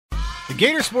The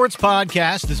Gator Sports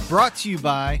Podcast is brought to you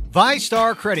by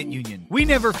ViStar Credit Union. We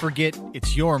never forget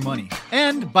it's your money.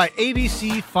 And by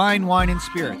ABC Fine Wine and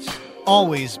Spirits.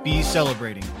 Always be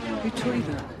celebrating. Who told you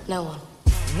that? No one.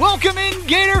 Welcoming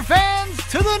Gator fans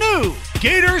to the new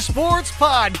Gator Sports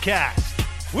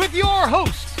Podcast with your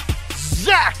hosts,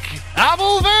 Zach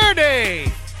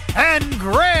Abolverdi and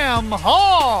Graham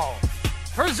Hall.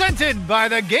 Presented by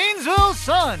the Gainesville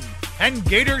Sun and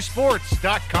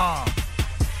Gatorsports.com.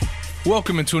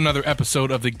 Welcome into another episode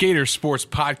of the Gator Sports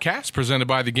Podcast presented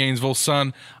by the Gainesville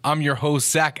Sun. I'm your host,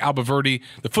 Zach Abolverdi,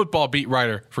 the football beat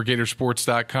writer for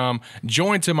Gatorsports.com.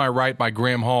 Joined to my right by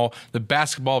Graham Hall, the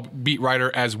basketball beat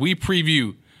writer, as we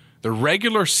preview the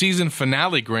regular season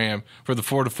finale, Graham, for the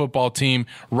Florida football team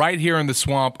right here in the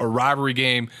Swamp, a rivalry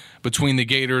game between the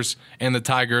Gators and the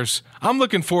Tigers. I'm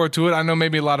looking forward to it. I know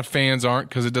maybe a lot of fans aren't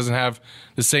because it doesn't have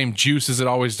the same juice as it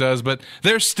always does, but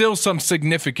there's still some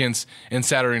significance in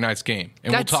Saturday night's game,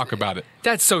 and we'll talk about it.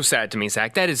 That's so sad to me,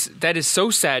 Zach. That is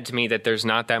so sad to me that there's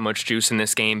not that much juice in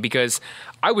this game, because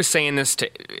I was saying this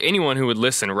to anyone who would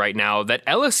listen right now, that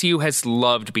LSU has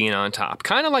loved being on top,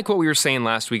 kind of like what we were saying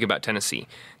last week about Tennessee.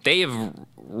 They have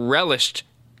relished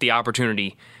the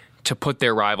opportunity to put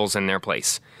their rivals in their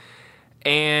place.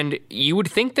 And you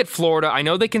would think that Florida, I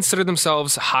know they consider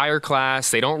themselves higher class.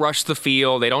 They don't rush the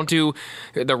field. They don't do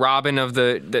the Robin of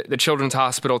the Children's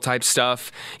Hospital type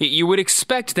stuff. You would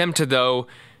expect them to, though,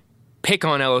 pick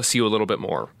on LSU a little bit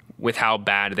more with how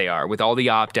bad they are, with all the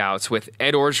opt-outs, with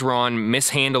Ed Orgeron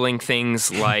mishandling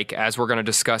things like, as we're going to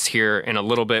discuss here in a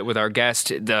little bit with our guest,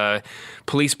 the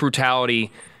police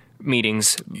brutality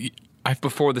meetings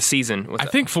before the season. I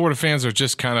think Florida fans are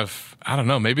just kind of, I don't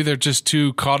know, maybe they're just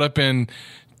too caught up in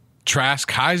Trask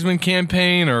Heisman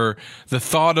campaign or the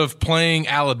thought of playing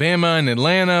Alabama and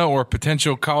Atlanta or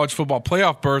potential college football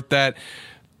playoff berth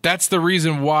that's the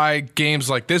reason why games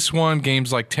like this one,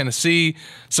 games like Tennessee,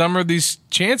 some of these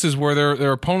chances where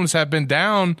their opponents have been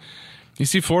down, you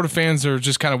see Florida fans are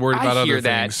just kind of worried about other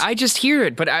things. I just hear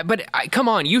it, but come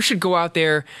on, you should go out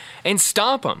there and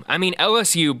stomp them. I mean,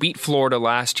 LSU beat Florida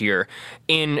last year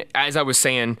in, as I was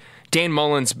saying, Dan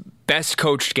Mullen's best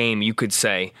coached game, you could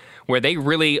say, where they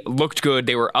really looked good.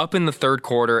 They were up in the third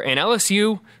quarter, and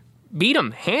LSU beat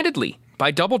them handedly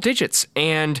by double digits,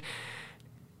 and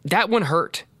that one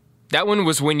hurt. That one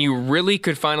was when you really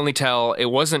could finally tell it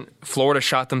wasn't Florida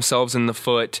shot themselves in the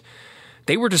foot.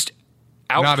 They were just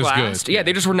outclassed. Not as good. Yeah,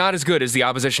 they just were not as good as the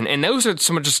opposition. And those are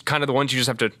some of just kind of the ones you just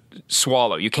have to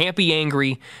swallow. You can't be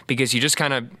angry because you just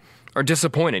kind of are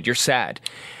disappointed. You're sad.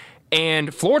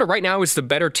 And Florida right now is the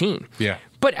better team. Yeah.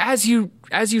 But as you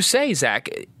say, Zach,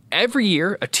 every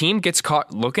year a team gets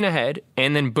caught looking ahead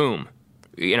and then boom.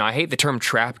 You know, I hate the term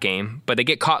trap game, but they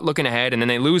get caught looking ahead and then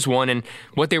they lose one, and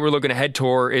what they were looking ahead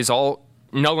toward is all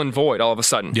null and void all of a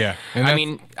sudden. Yeah.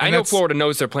 I know Florida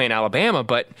knows they're playing Alabama,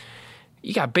 but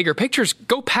you got bigger pictures.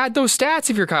 Go pad those stats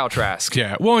if you're Kyle Trask.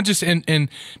 Yeah. Well, and just and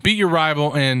beat your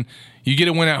rival, and you get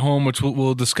a win at home, which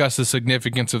we'll discuss the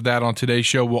significance of that on today's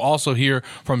show. We'll also hear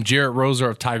from Jerit Roser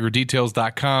of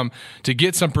TigerDetails.com to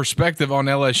get some perspective on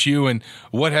LSU and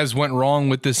what has went wrong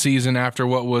with this season after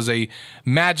what was a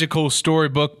magical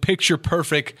storybook,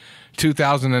 picture-perfect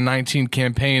 2019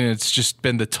 campaign, and it's just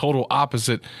been the total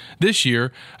opposite this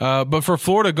year. But for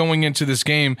Florida going into this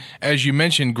game, as you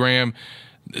mentioned, Graham,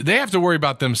 they have to worry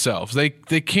about themselves. They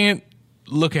can't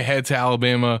look ahead to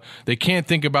Alabama. They can't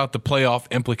think about the playoff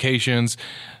implications.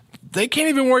 They can't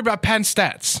even worry about patent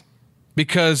stats,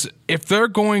 because if they're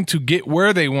going to get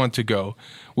where they want to go,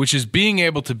 which is being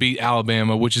able to beat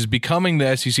Alabama, which is becoming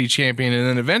the SEC champion, and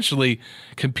then eventually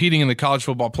competing in the college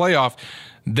football playoff,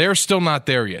 they're still not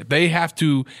there yet. They have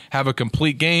to have a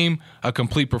complete game, a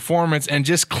complete performance, and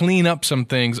just clean up some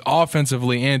things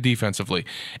offensively and defensively.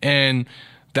 And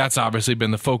that's obviously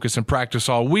been the focus in practice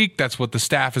all week. That's what the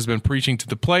staff has been preaching to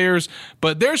the players.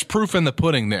 But there's proof in the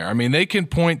pudding there. I mean, they can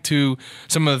point to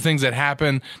some of the things that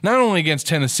happened, not only against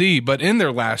Tennessee, but in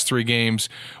their last three games,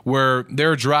 where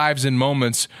there are drives and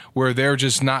moments where they're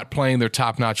just not playing their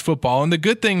top-notch football. And the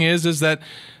good thing is that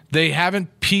they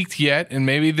haven't peaked yet, and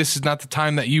maybe this is not the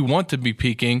time that you want to be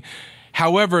peaking.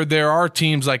 However, there are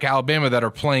teams like Alabama that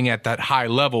are playing at that high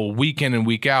level week in and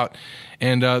week out,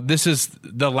 and this is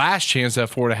the last chance that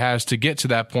Florida has to get to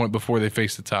that point before they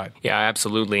face the Tide. Yeah,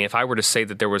 absolutely. If I were to say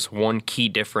that there was one key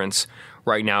difference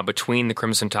right now between the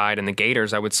Crimson Tide and the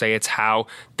Gators, I would say it's how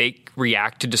they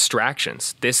react to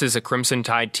distractions. This is a Crimson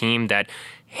Tide team that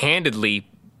handedly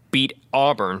beat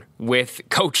Auburn with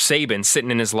Coach Saban sitting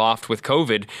in his loft with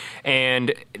COVID,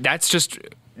 and that's just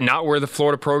not where the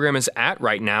Florida program is at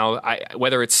right now.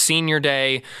 Whether it's senior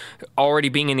day, already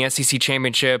being in the SEC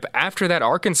championship, after that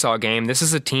Arkansas game, this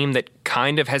is a team that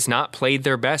kind of has not played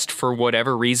their best for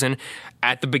whatever reason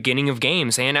at the beginning of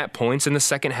games and at points in the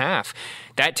second half.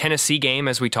 That Tennessee game,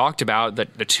 as we talked about, the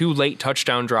two late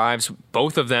touchdown drives,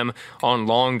 both of them on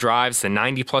long drives, the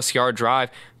 90-plus yard drive,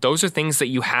 those are things that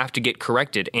you have to get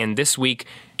corrected. And this week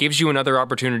gives you another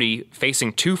opportunity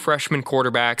facing two freshman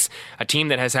quarterbacks, a team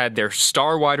that has had their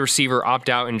star wide receiver opt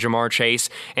out in Jamar Chase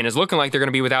and is looking like they're going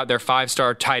to be without their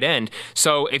 5-star tight end.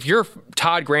 So if you're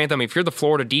Todd Grantham, if you're the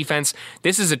Florida defense,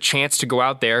 this is a chance to go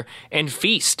out there and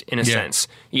feast in a sense.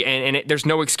 And there's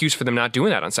no excuse for them not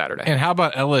doing that on Saturday. And how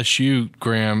about LSU,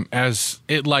 Graham, as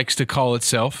it likes to call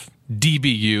itself,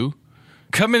 DBU,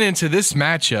 coming into this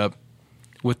matchup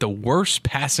with the worst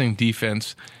passing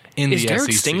defense in the SEC. Is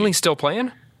Derek Stingley still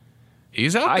playing?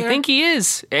 He's out there. I think he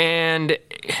is. And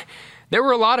there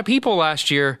were a lot of people last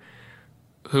year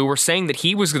who were saying that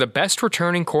he was the best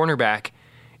returning cornerback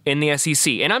in the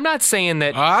SEC. And I'm not saying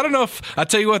that... I don't know if... I'll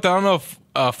tell you what, I don't know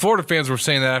if Florida fans were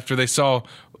saying that after they saw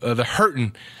the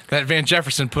hurting that Van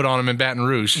Jefferson put on him in Baton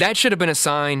Rouge. That should have been a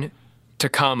sign to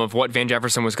come of what Van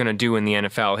Jefferson was going to do in the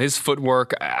NFL. His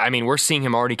footwork, I mean, we're seeing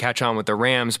him already catch on with the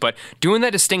Rams, but doing that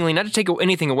to Stingley, not to take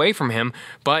anything away from him,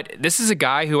 but this is a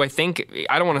guy who I think,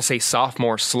 I don't want to say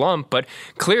sophomore slump, but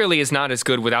clearly is not as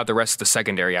good without the rest of the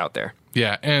secondary out there.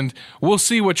 Yeah, and we'll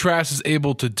see what Trask is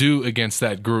able to do against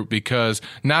that group, because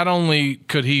not only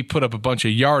could he put up a bunch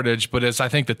of yardage, but I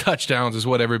think the touchdowns is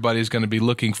what everybody's going to be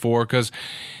looking for, because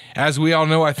as we all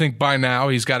know, I think by now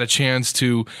he's got a chance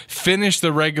to finish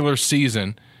the regular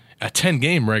season, a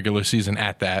 10-game regular season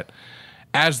at that,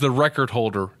 as the record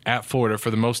holder at Florida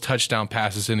for the most touchdown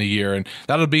passes in a year. And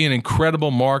that'll be an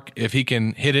incredible mark if he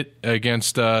can hit it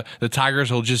against the Tigers.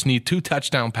 He'll just need 2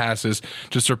 touchdown passes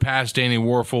to surpass Danny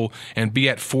Werfel and be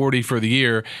at 40 for the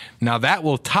year. Now that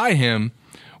will tie him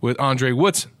with Andre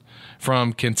Woodson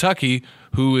from Kentucky,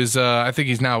 who is, I think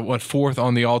he's now, 4th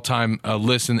on the all-time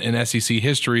list in SEC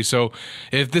history. So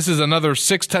if this is another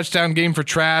 6-touchdown game for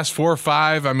Trask, 4 or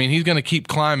 5, I mean, he's going to keep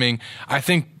climbing. I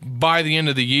think by the end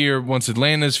of the year, once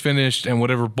Atlanta's finished and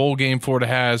whatever bowl game Florida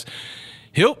has,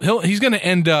 he's going to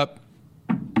end up,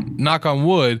 knock on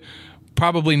wood,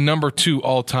 probably number 2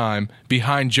 all-time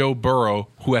behind Joe Burrow,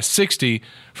 who has 60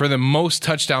 for the most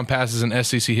touchdown passes in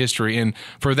SEC history. And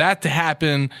for that to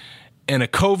happen in a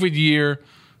COVID year,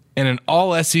 in an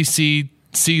all-SEC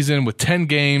season with 10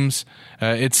 games,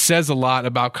 it says a lot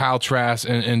about Kyle Trask,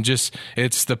 and just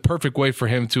it's the perfect way for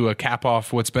him to cap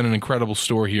off what's been an incredible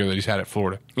story here that he's had at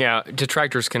Florida. Yeah,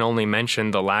 detractors can only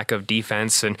mention the lack of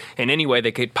defense and in any way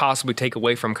they could possibly take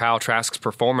away from Kyle Trask's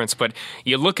performance, but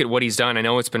you look at what he's done. I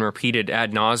know it's been repeated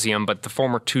ad nauseum, but the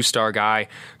former 2-star guy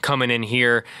coming in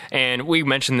here, and we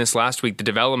mentioned this last week, the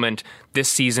development this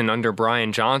season under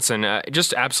Brian Johnson,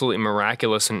 just absolutely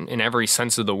miraculous in every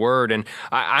sense of the word, and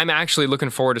I'm actually looking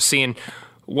forward to seeing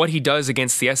what he does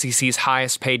against the SEC's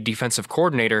highest paid defensive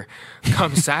coordinator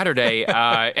come Saturday,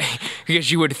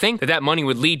 because you would think that money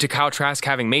would lead to Kyle Trask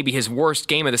having maybe his worst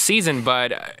game of the season,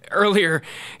 but earlier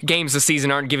games this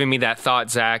season aren't giving me that thought,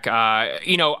 Zach. I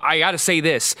got to say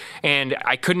this, and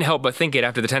I couldn't help but think it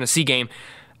after the Tennessee game.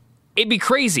 It'd be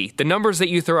crazy, the numbers that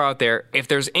you throw out there, if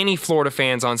there's any Florida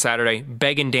fans on Saturday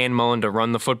begging Dan Mullen to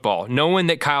run the football, knowing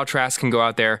that Kyle Trask can go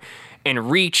out there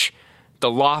and reach the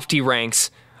lofty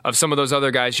ranks of some of those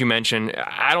other guys you mentioned.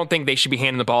 I don't think they should be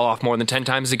handing the ball off more than 10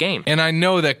 times a game. And I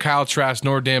know that Kyle Trask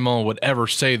nor Dan Mullen would ever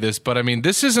say this, but I mean,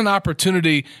 this is an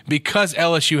opportunity, because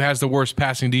LSU has the worst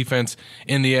passing defense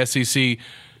in the SEC,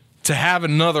 to have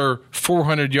another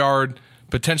 400-yard,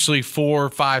 potentially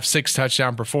 4, 5, 6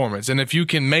 touchdown performance. And if you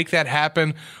can make that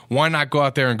happen, why not go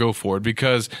out there and go for it?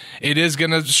 Because it is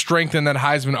going to strengthen that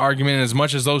Heisman argument. And as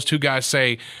much as those two guys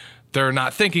say they're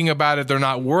not thinking about it, they're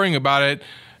not worrying about it,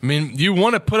 I mean, you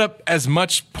want to put up as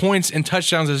much points and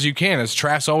touchdowns as you can. As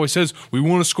Trask always says, we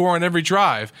want to score on every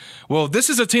drive. Well,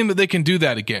 this is a team that they can do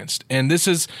that against. And this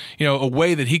is, a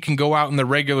way that he can go out in the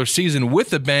regular season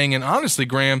with a bang. And honestly,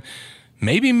 Graham,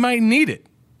 maybe might need it.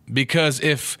 Because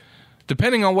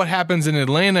depending on what happens in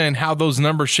Atlanta and how those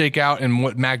numbers shake out and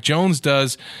what Mac Jones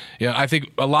does, I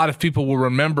think a lot of people will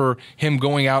remember him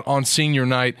going out on senior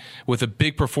night with a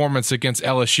big performance against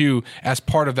LSU as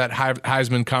part of that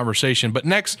Heisman conversation. But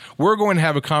next, we're going to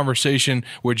have a conversation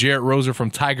with Jerit Roser from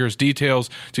Tigers Details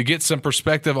to get some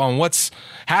perspective on what's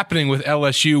happening with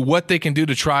LSU, what they can do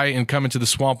to try and come into the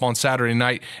swamp on Saturday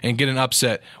night and get an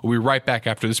upset. We'll be right back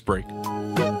after this break.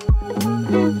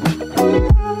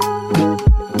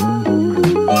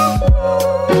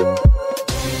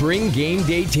 Bring game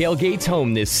day tailgates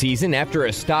home this season after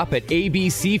a stop at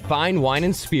ABC Fine Wine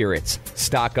and Spirits.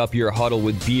 Stock up your huddle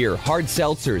with beer, hard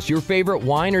seltzers, your favorite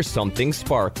wine, or something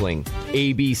sparkling.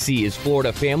 ABC is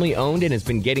Florida family-owned and has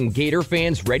been getting Gator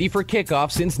fans ready for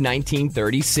kickoff since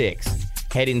 1936.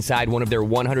 Head inside one of their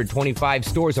 125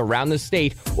 stores around the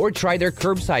state or try their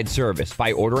curbside service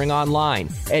by ordering online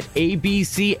at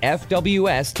abcfws.com.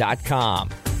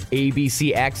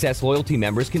 ABC Access loyalty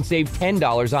members can save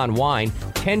 $10 on wine,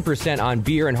 10% on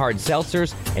beer and hard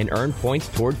seltzers, and earn points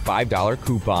toward $5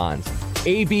 coupons.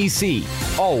 ABC,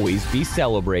 always be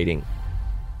celebrating.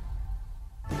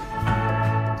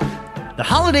 The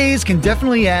holidays can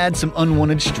definitely add some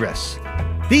unwanted stress.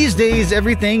 These days,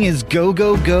 everything is go,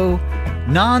 go, go.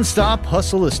 Non-stop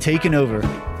hustle is taken over,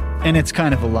 and it's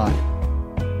kind of a lot.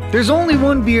 There's only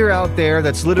one beer out there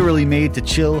that's literally made to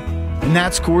chill, and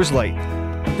that's Coors Light.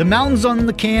 The mountains on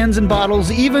the cans and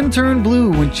bottles even turn blue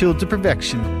when chilled to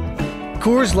perfection.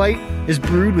 Coors Light is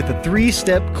brewed with a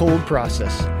 3-step cold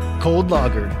process: cold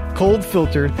lagered, cold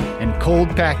filtered, and cold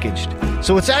packaged.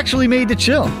 So it's actually made to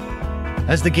chill.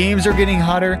 As the games are getting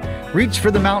hotter, reach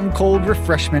for the mountain cold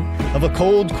refreshment of a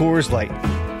cold Coors Light.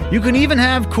 You can even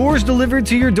have Coors delivered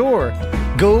to your door.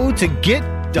 Go to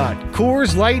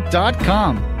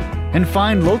get.coorslight.com and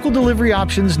find local delivery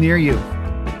options near you.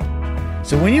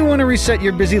 So when you want to reset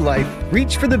your busy life,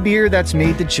 reach for the beer that's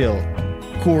made to chill.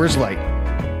 Coors Light.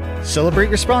 Celebrate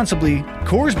responsibly.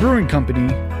 Coors Brewing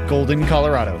Company, Golden,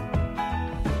 Colorado.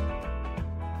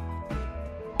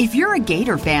 If you're a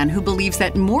Gator fan who believes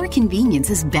that more convenience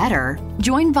is better,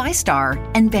 join ViStar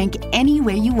and bank any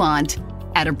way you want.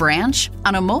 At a branch,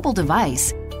 on a mobile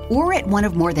device, or at one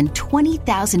of more than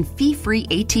 20,000 fee-free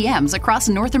ATMs across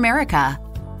North America.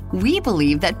 We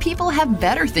believe that people have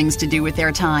better things to do with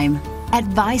their time. At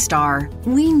ViStar,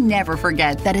 we never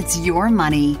forget that it's your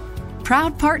money.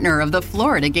 Proud partner of the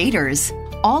Florida Gators.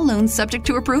 All loans subject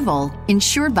to approval.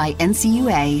 Insured by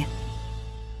NCUA.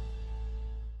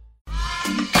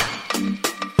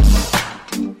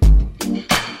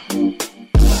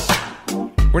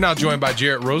 We're now joined by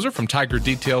Jerit Roser from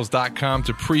TigerDetails.com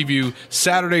to preview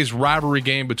Saturday's rivalry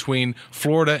game between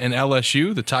Florida and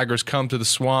LSU. The Tigers come to the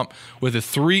Swamp with a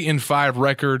 3-5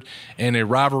 record in a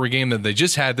rivalry game that they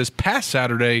just had this past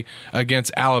Saturday against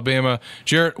Alabama.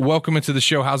 Jerit, welcome into the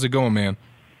show. How's it going, man?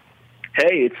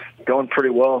 Hey, it's going pretty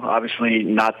well. Obviously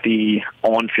not the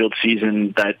on-field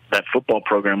season that football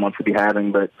program wants to be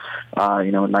having, but,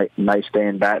 nice day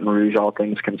in Baton Rouge, all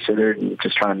things considered, and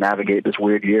just trying to navigate this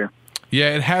weird year.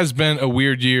 Yeah, it has been a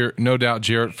weird year, no doubt,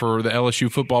 Jerit, for the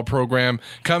LSU football program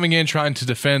coming in trying to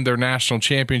defend their national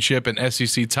championship and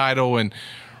SEC title. And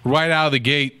right out of the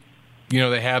gate,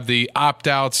 they have the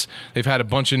opt-outs. They've had a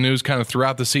bunch of news kind of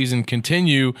throughout the season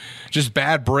continue, just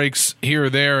bad breaks here or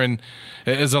there. And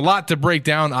there's a lot to break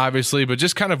down, obviously, but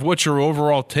just kind of what's your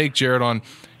overall take, Jerit, on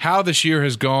how this year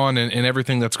has gone and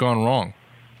everything that's gone wrong?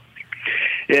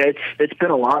 Yeah, it's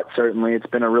been a lot, certainly. It's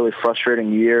been a really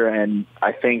frustrating year, and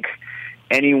I think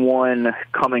anyone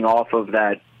coming off of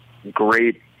that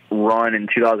great run in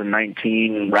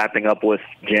 2019, wrapping up with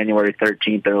January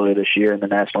 13th earlier this year in the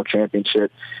national championship,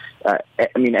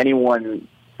 anyone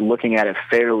looking at it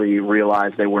fairly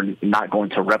realized they were not going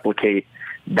to replicate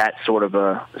that sort of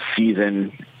a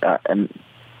season, and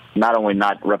not only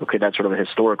not replicate that sort of a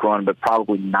historic run, but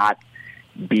probably not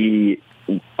be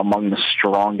among the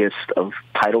strongest of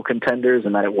title contenders,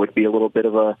 and that it would be a little bit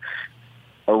of a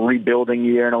rebuilding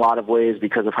year in a lot of ways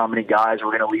because of how many guys were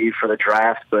going to leave for the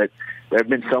draft. But there have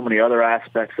been so many other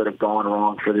aspects that have gone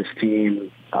wrong for this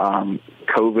team.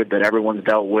 COVID that everyone's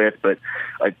dealt with, but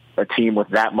a team with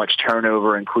that much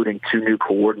turnover, including 2 new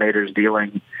coordinators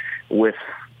dealing with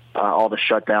all the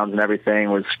shutdowns and everything,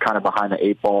 was kind of behind the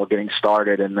 8 ball getting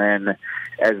started. And then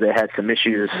as they had some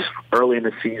issues early in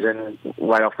the season,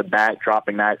 right off the bat,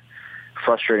 dropping that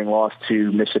frustrating loss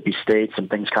to Mississippi State, some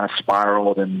things kind of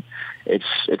spiraled, and it's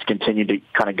continued to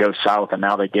kind of go south. And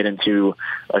now they get into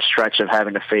a stretch of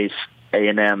having to face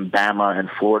A&M, Bama, and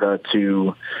Florida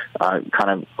to kind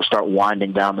of start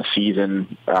winding down the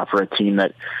season for a team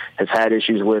that has had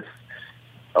issues with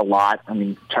a lot.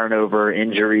 Turnover,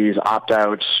 injuries,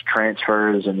 opt-outs,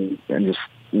 transfers, and just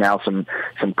now some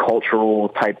cultural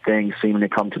type things seeming to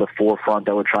come to the forefront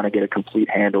that we're trying to get a complete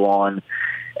handle on.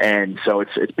 And so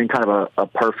it's been kind of a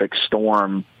perfect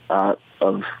storm of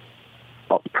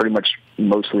pretty much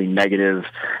mostly negative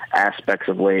aspects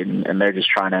of late, and they're just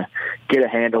trying to get a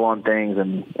handle on things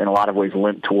and in a lot of ways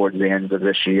limp towards the end of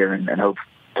this year and hope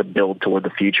to build toward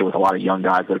the future with a lot of young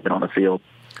guys that have been on the field.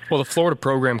 Well, the Florida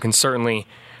program can certainly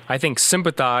I think,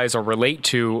 sympathize or relate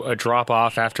to a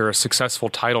drop-off after a successful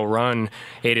title run.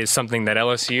 It is something that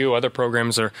LSU, other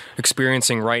programs are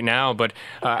experiencing right now. But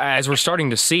as we're starting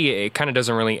to see, it kind of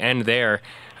doesn't really end there.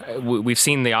 We've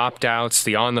seen the opt-outs,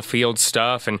 the on-the-field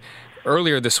stuff, and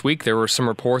earlier this week there were some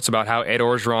reports about how Ed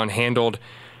Orgeron handled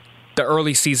the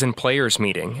early season players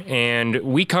meeting. And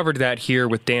we covered that here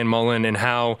with Dan Mullen and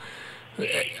how,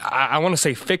 I want to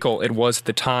say, fickle it was at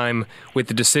the time with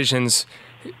the decisions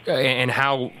and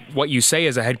how what you say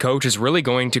as a head coach is really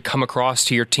going to come across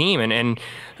to your team. And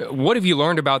what have you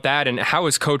learned about that, and how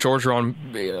has Coach Orgeron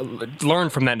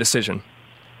learned from that decision?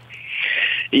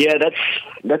 Yeah,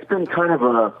 that's been kind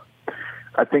of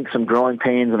I think some growing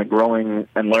pains and a growing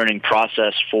and learning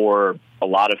process for a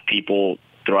lot of people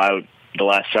throughout the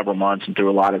last several months and through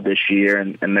a lot of this year.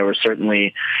 And there were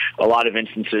certainly a lot of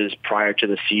instances prior to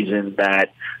the season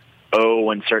that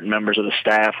and certain members of the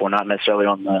staff were not necessarily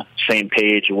on the same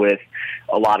page with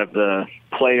a lot of the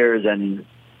players and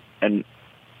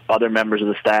other members of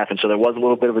the staff. And so there was a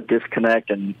little bit of a disconnect,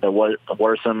 and there were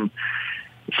some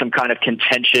kind of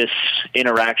contentious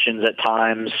interactions at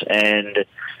times. And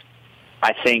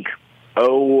I think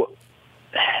O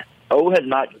has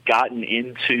not gotten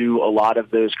into a lot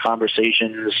of those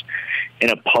conversations in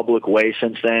a public way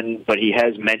since then, but he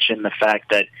has mentioned the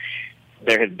fact that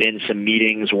there have been some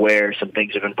meetings where some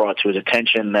things have been brought to his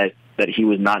attention that he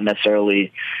was not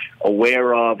necessarily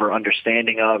aware of or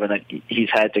understanding of, and that he's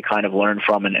had to kind of learn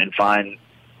from and find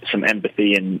some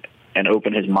empathy and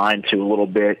open his mind to a little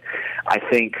bit. I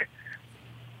think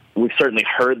we've certainly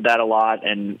heard that a lot,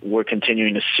 and we're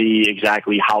continuing to see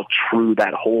exactly how true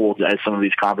that holds as some of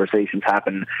these conversations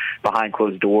happen behind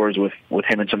closed doors with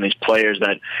him and some of these players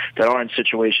that are in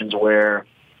situations where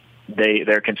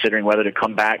they're considering whether to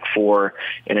come back for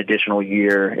an additional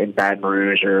year in Baton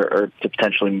Rouge or to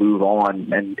potentially move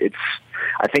on. And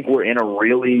I think we're in a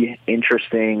really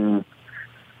interesting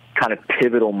kind of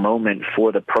pivotal moment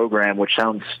for the program, which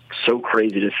sounds so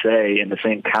crazy to say in the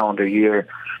same calendar year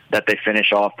that they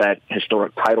finish off that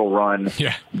historic title run.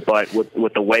 Yeah. But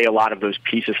with the way a lot of those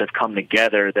pieces have come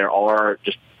together, there are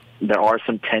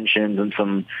some tensions and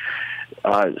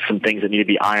some things that need to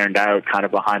be ironed out kind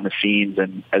of behind the scenes.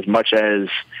 And as much as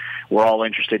we're all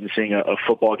interested in seeing a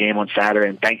football game on Saturday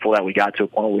and thankful that we got to a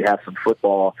point where we have some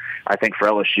football, I think for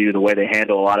LSU, the way they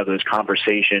handle a lot of those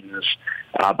conversations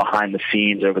behind the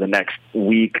scenes over the next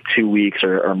week, 2 weeks,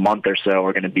 or month or so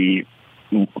are going to be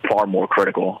far more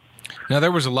critical. Now,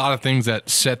 there was a lot of things that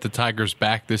set the Tigers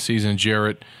back this season,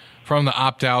 Jerit, from the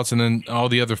opt-outs and then all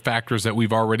the other factors that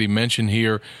we've already mentioned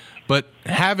here. But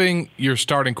having your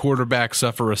starting quarterback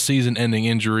suffer a season-ending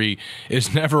injury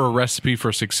is never a recipe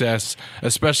for success,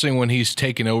 especially when he's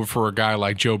taken over for a guy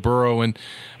like Joe Burrow. And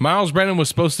Miles Brennan was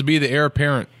supposed to be the heir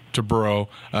apparent to Burrow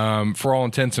for all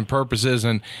intents and purposes.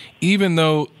 And even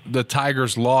though the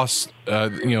Tigers lost,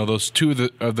 those two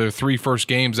of their three first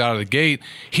games out of the gate,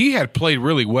 he had played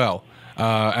really well,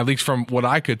 at least from what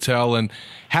I could tell. And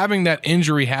having that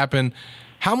injury happen,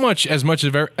 how much, as much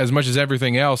as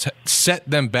everything else, set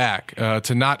them back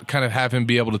to not kind of have him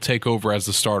be able to take over as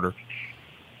the starter?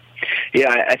 Yeah,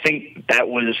 I think that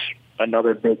was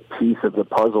another big piece of the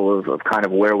puzzle of kind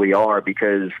of where we are,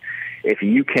 because if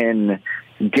you can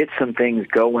get some things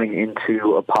going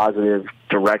into a positive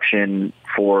direction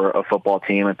for a football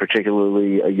team, and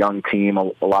particularly a young team,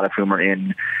 a lot of whom are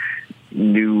in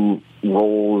new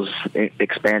roles,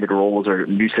 expanded roles, or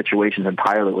new situations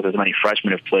entirely with as many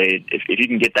freshmen have played. If you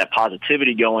can get that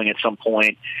positivity going at some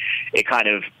point, it kind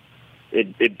of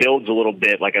it builds a little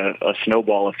bit like a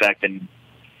snowball effect. And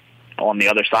on the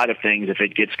other side of things, if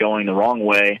it gets going the wrong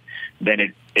way,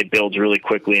 then it builds really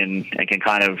quickly and can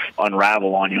kind of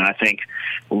unravel on you. And I think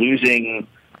losing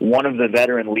one of the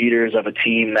veteran leaders of a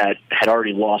team that had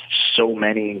already lost so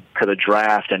many to the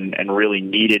draft and really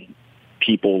needed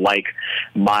people like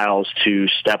Miles to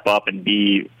step up and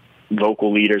be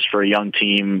vocal leaders for a young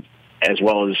team, as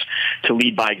well as to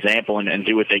lead by example and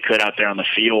do what they could out there on the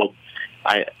field.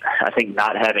 I think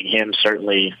not having him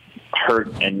certainly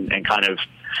hurt and kind of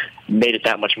made it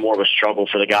that much more of a struggle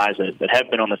for the guys that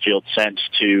have been on the field since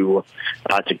to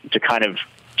kind of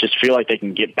just feel like they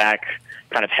can get back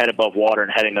kind of head above water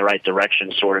and heading the right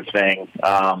direction sort of thing.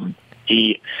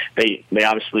 They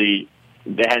obviously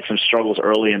had some struggles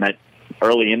early in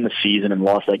the season and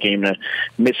lost that game to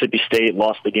Mississippi State,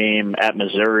 lost the game at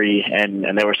Missouri, and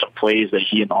there were some plays that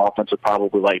he and the offense would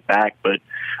probably like back, but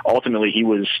ultimately he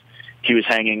was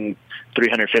hanging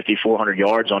 350, 400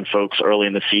 yards on folks early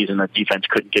in the season. The defense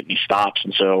couldn't get any stops,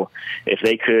 and so if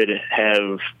they could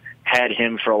have had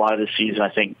him for a lot of the season, I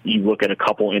think you look at a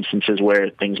couple instances where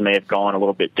things may have gone a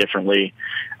little bit differently,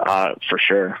 for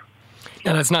sure.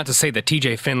 And that's not to say that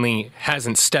TJ Finley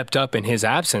hasn't stepped up in his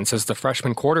absence as the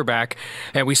freshman quarterback.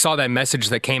 And we saw that message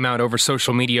that came out over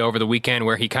social media over the weekend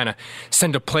where he kind of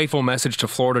sent a playful message to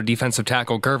Florida defensive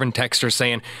tackle Gervin Texter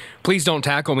saying, please don't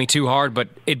tackle me too hard. But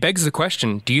it begs the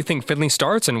question, do you think Finley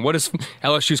starts? And what is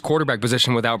LSU's quarterback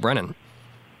position without Brennan?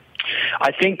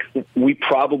 I think we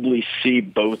probably see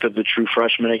both of the true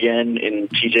freshmen again in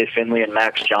TJ Finley and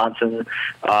Max Johnson.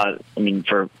 I mean,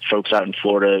 for folks out in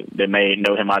Florida, they may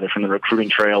know him either from the recruiting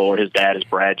trail or his dad is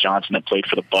Brad Johnson that played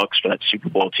for the Bucs for that Super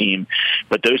Bowl team.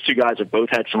 But those two guys have both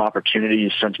had some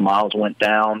opportunities since Miles went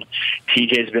down.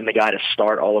 TJ's been the guy to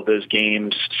start all of those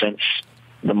games since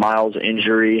the Miles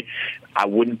injury. I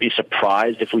wouldn't be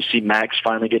surprised if we see Max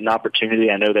finally get an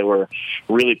opportunity. I know they were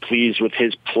really pleased with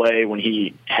his play when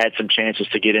he had some chances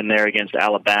to get in there against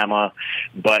Alabama,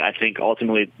 but I think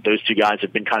ultimately those two guys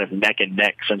have been kind of neck and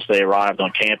neck since they arrived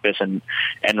on campus and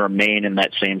remain in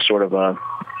that same sort of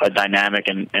a dynamic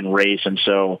and race. And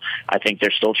so I think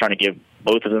they're still trying to give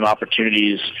both of them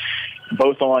opportunities,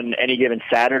 both on any given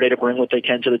Saturday to bring what they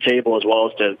can to the table, as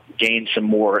well as to gain some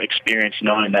more experience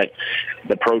knowing that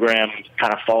the program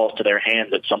kind of falls to their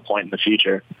hands at some point in the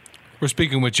future. We're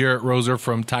speaking with Jerit Roser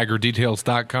from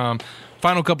TigerDetails.com.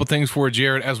 Final couple things for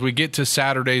Jerit as we get to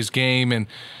Saturday's game and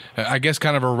I guess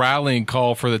kind of a rallying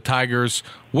call for the Tigers.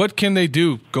 What can they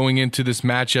do going into this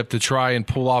matchup to try and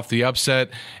pull off the upset?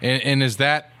 And is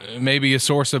that maybe a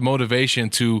source of motivation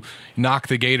to knock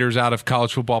the Gators out of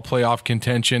college football playoff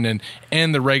contention and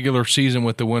end the regular season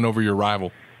with the win over your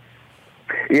rival?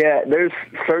 Yeah, there's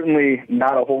certainly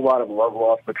not a whole lot of love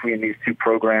lost between these two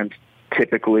programs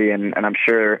typically, and I'm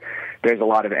sure there's a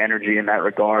lot of energy in that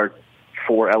regard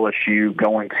for LSU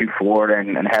going to Florida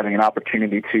and having an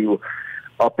opportunity to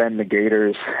upend the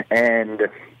Gators. And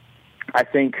I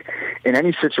think in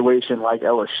any situation like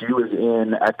LSU is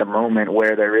in at the moment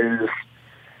where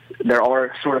there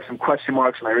are sort of some question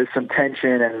marks and there is some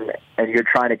tension and you're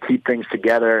trying to keep things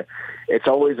together, it's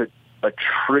always a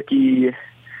tricky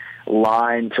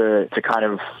line to kind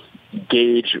of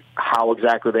gauge how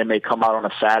exactly they may come out on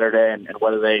a Saturday and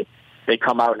whether they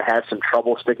come out and have some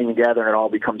trouble sticking together and it all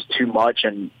becomes too much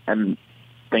and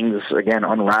things, again,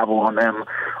 unravel on them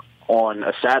on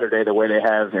a Saturday the way they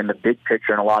have in the big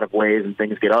picture in a lot of ways and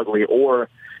things get ugly, or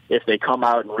if they come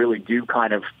out and really do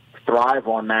kind of thrive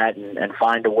on that and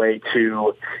find a way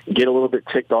to get a little bit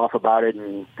ticked off about it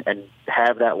and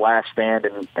have that last stand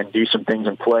and do some things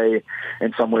and play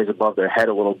in some ways above their head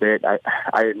a little bit.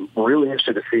 I'm really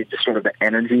interested to see just sort of the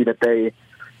energy that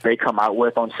they come out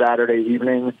with on Saturday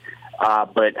evening.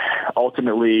 But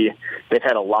ultimately, they've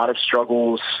had a lot of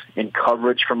struggles in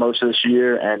coverage for most of this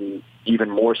year, and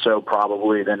even more so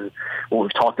probably than what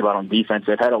we've talked about on defense.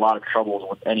 They've had a lot of troubles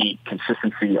with any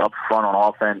consistency up front on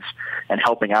offense and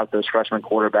helping out those freshman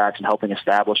quarterbacks and helping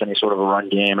establish any sort of a run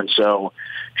game. And so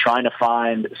trying to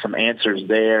find some answers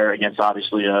there against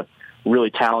obviously a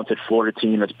really talented Florida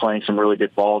team that's playing some really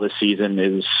good ball this season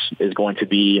is going to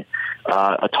be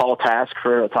a tall task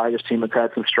for a Tigers team that's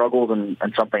had some struggles and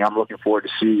something I'm looking forward to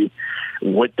see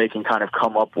what they can kind of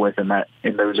come up with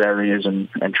in those areas and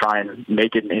try and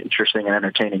make it an interesting and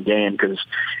entertaining game, because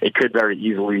it could very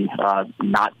easily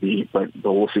not be, but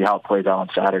we'll see how it plays out on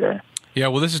Saturday. Yeah,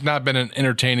 well, this has not been an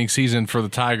entertaining season for the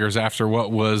Tigers after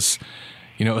what was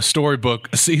a storybook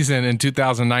season in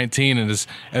 2019. And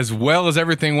as well as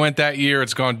everything went that year,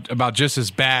 it's gone about just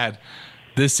as bad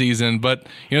this season. But,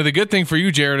 the good thing for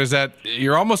you, Jerit, is that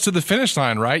you're almost to the finish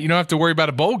line, right? You don't have to worry about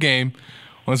a bowl game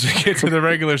once we get to the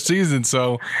regular season.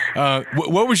 So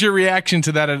what was your reaction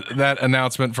to that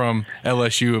announcement from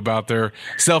LSU about their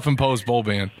self-imposed bowl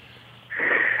ban?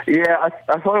 Yeah,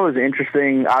 I thought it was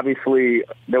interesting. Obviously,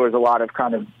 there was a lot of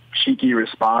kind of cheeky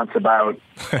response about,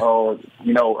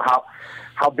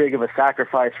 how big of a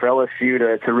sacrifice for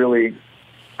LSU to really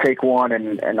take one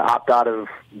and opt out of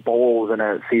bowls in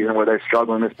a season where they're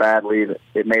struggling this badly.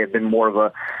 It may have been more of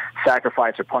a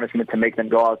sacrifice or punishment to make them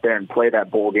go out there and play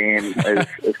that bowl game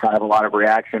is kind of a lot of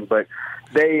reaction. But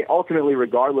they ultimately,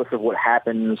 regardless of what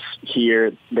happens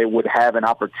here, they would have an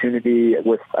opportunity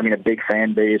with, a big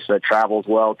fan base that travels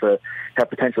well to have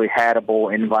potentially had a bowl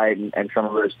invite and some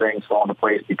of those things fall into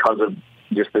place because of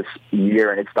just this year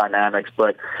and its dynamics.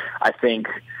 But I think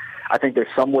there's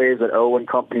some ways that O and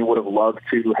company would have loved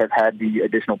to have had the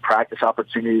additional practice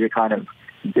opportunity to kind of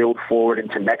build forward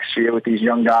into next year with these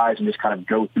young guys and just kind of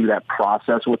go through that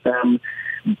process with them.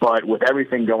 But with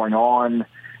everything going on,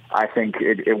 I think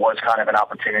it was kind of an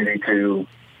opportunity to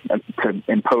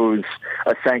impose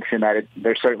a sanction that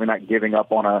they're certainly not giving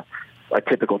up on a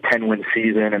typical 10-win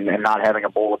season and not having a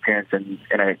bowl appearance in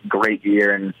a great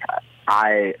year. And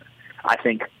I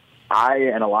think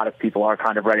I and a lot of people are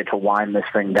kind of ready to wind this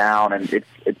thing down, and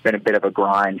it's been a bit of a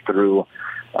grind through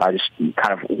just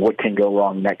kind of what can go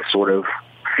wrong next sort of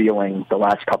feeling the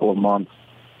last couple of months.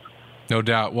 No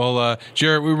doubt. Well,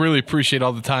 Jerit, we really appreciate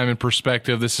all the time and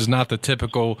perspective. This is not the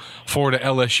typical Florida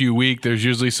LSU week. There's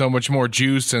usually so much more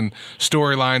juice and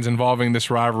storylines involving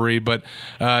this rivalry. But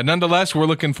nonetheless, we're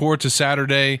looking forward to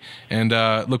Saturday and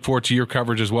look forward to your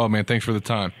coverage as well, man. Thanks for the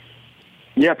time.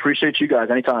 Yeah, appreciate you guys.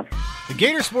 Anytime. The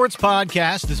Gator Sports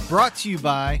Podcast is brought to you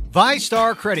by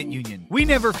VyStar Credit Union. We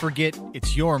never forget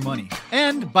it's your money.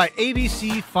 And by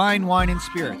ABC Fine Wine and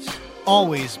Spirits.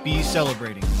 Always be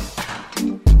celebrating.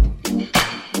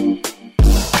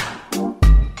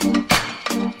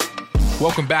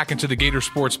 Welcome back into the Gator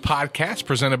Sports Podcast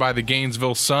presented by the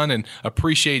Gainesville Sun, and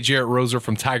appreciate Jerit Roser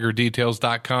from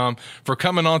TigerDetails.com for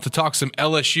coming on to talk some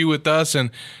LSU with us.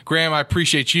 And Graham, I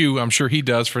appreciate you, I'm sure he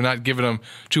does, for not giving him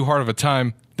too hard of a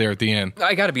time there at the end.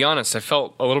 I got to be honest, I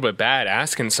felt a little bit bad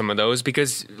asking some of those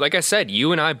because, like I said,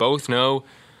 you and I both know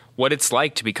what it's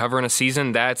like to be covering a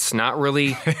season that's not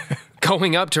really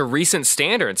going up to recent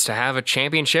standards. To have a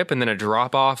championship and then a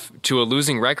drop-off to a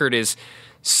losing record is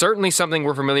certainly something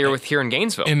we're familiar with here in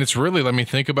Gainesville. And it's really, let me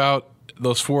think about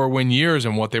those 4-win years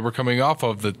and what they were coming off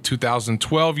of. The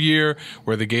 2012 year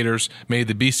where the Gators made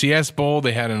the BCS Bowl.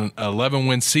 They had an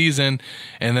 11-win season.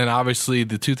 And then obviously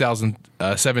the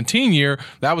 2017 year,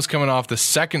 that was coming off the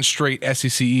second straight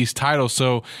SEC East title.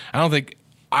 So I don't think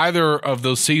either of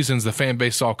those seasons the fan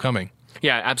base saw coming.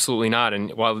 Yeah, absolutely not.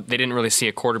 And while they didn't really see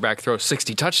a quarterback throw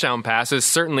 60 touchdown passes,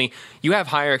 certainly you have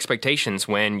higher expectations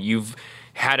when you've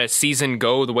had a season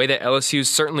go the way that LSU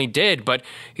certainly did. But,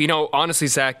 you know, honestly,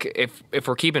 Zach, if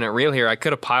we're keeping it real here, I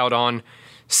could have piled on,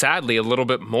 sadly, a little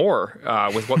bit more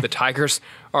with what the Tigers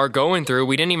are going through.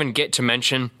 We didn't even get to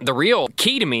mention the real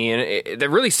key to me, and that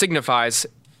really signifies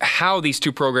how these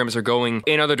two programs are going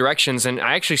in other directions. And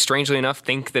I actually, strangely enough,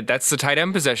 think that that's the tight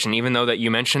end position, even though that you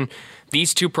mentioned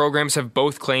these two programs have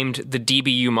both claimed the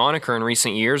DBU moniker in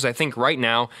recent years. I think right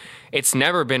now it's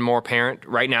never been more apparent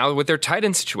right now with their tight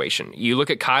end situation. You look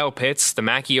at Kyle Pitts, the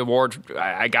Mackey Award,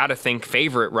 I got to think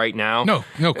favorite right now.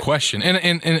 No question.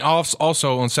 And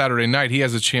also on Saturday night, he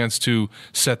has a chance to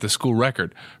set the school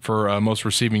record for most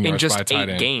receiving yards by a tight end. In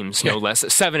just 8 games, no less.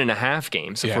 7.5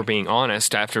 games, if we're being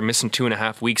honest, after missing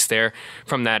 2.5 weeks there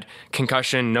from that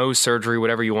concussion, nose surgery,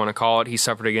 whatever you want to call it, he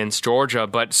suffered against Georgia.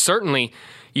 But certainly,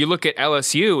 you look at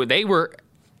LSU, they were,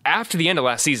 after the end of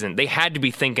last season, they had to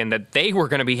be thinking that they were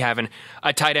going to be having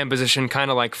a tight end position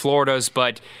kind of like Florida's,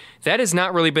 but that has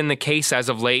not really been the case as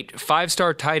of late.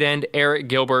 5-star tight end Eric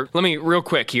Gilbert. Let me, real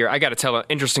quick here, I got to tell an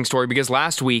interesting story because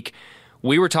last week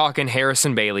we were talking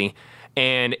Harrison Bailey,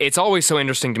 and it's always so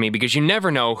interesting to me because you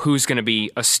never know who's going to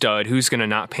be a stud, who's going to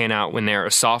not pan out when they're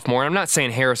a sophomore. I'm not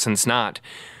saying Harrison's not,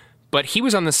 but he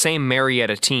was on the same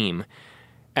Marietta team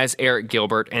as Eric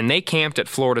Gilbert, and they camped at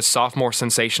Florida's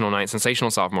sensational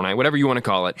sophomore night, whatever you want to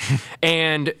call it.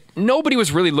 And nobody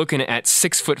was really looking at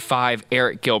 6'5"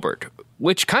 Eric Gilbert,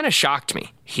 which kind of shocked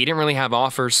me. He didn't really have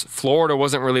offers. Florida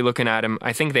wasn't really looking at him.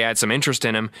 I think they had some interest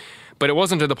in him, but it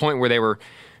wasn't to the point where they were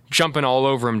jumping all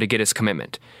over him to get his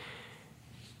commitment.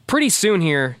 Pretty soon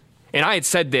here, and I had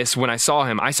said this when I saw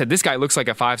him, I said, this guy looks like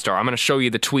a 5-star. I'm going to show you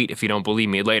the tweet if you don't believe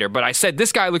me later, but I said,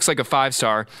 this guy looks like a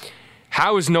 5-star.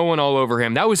 How is no one all over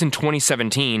him? That was in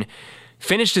 2017.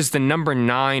 Finished as the number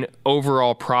 9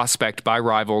 overall prospect by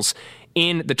Rivals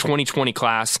in the 2020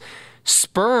 class.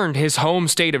 Spurned his home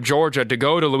state of Georgia to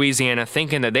go to Louisiana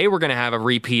thinking that they were going to have a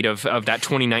repeat of that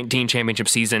 2019 championship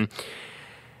season.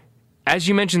 As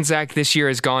you mentioned, Zach, this year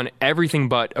has gone everything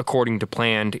but according to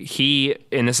plan. He,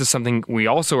 and this is something we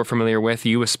also are familiar with,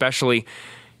 you especially,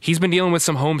 he's been dealing with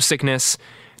some homesickness.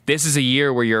 This is a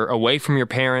year where you're away from your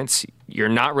parents. You're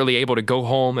not really able to go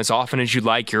home as often as you'd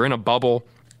like. You're in a bubble.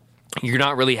 You're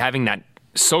not really having that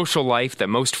social life that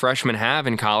most freshmen have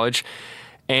in college.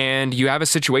 And you have a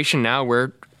situation now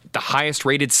where the highest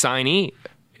rated signee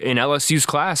in LSU's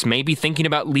class may be thinking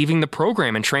about leaving the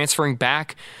program and transferring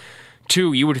back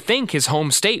to, you would think, his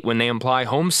home state when they imply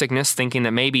homesickness, thinking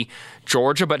that maybe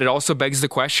Georgia, but it also begs the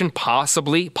question,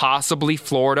 possibly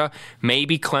Florida,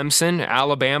 maybe Clemson,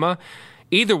 Alabama.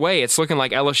 Either way, it's looking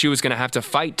like LSU is going to have to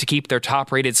fight to keep their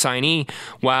top-rated signee,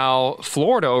 while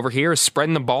Florida over here is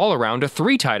spreading the ball around to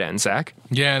 3 tight ends, Zach.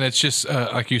 Yeah, and it's just,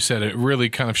 like you said, it really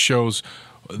kind of shows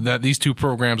that these two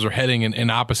programs are heading in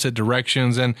opposite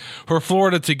directions. And for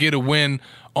Florida to get a win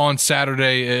on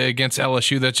Saturday against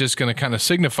LSU, that's just going to kind of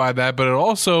signify that. But it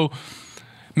also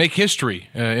make history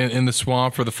in the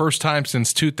Swamp. For the first time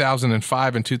since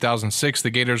 2005 and 2006, the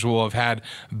Gators will have had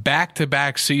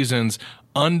back-to-back seasons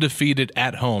undefeated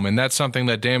at home. And that's something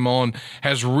that Dan Mullen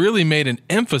has really made an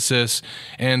emphasis,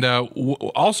 and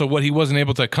also what he wasn't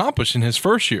able to accomplish in his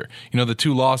first year. The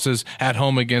 2 losses at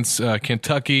home against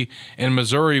Kentucky and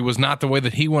Missouri was not the way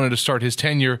that he wanted to start his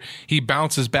tenure. He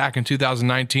bounces back in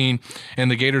 2019, and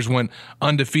the Gators went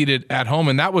undefeated at home,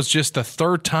 and that was just the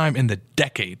 3rd time in the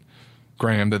decade,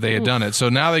 Graham, that they had done it. So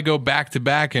now they go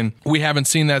back-to-back, and we haven't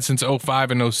seen that since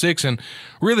 05 and 06, and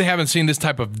really haven't seen this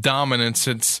type of dominance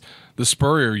since the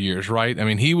Spurrier years, right? I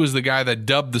mean, he was the guy that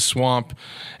dubbed the swamp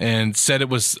and said it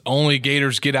was only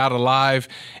Gators get out alive,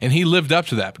 and he lived up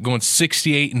to that, going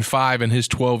 68-5 in his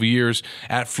 12 years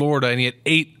at Florida, and he had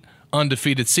 8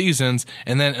 undefeated seasons,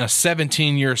 and then a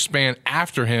 17-year span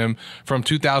after him from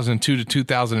 2002 to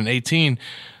 2018,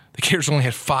 the Gators only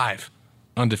had 5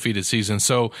 undefeated season.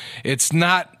 So it's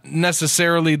not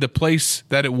necessarily the place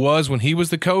that it was when he was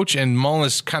the coach, and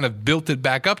Mullen's kind of built it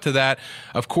back up to that.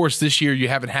 Of course, this year you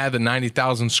haven't had the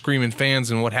 90,000 screaming fans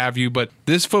and what have you, but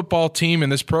this football team and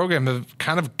this program have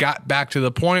kind of got back to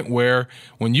the point where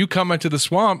when you come into the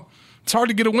swamp, it's hard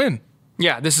to get a win.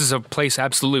 Yeah, this is a place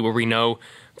absolutely where we know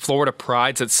Florida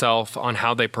prides itself on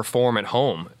how they perform at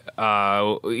home.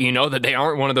 That they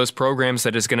aren't one of those programs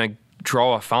that is going to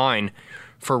draw a fine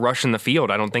for rushing the field.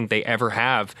 I don't think they ever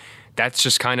have. That's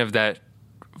just kind of that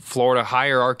Florida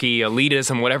hierarchy,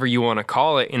 elitism, whatever you want to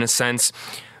call it, in a sense,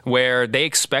 where they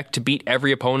expect to beat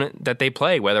every opponent that they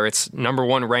play, whether it's number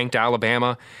 1 ranked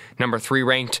Alabama, number 3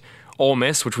 ranked Ole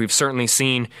Miss, which we've certainly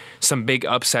seen some big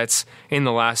upsets in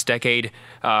the last decade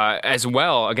as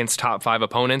well against top 5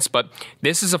 opponents. But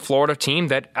this is a Florida team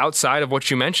that, outside of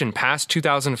what you mentioned, past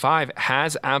 2005,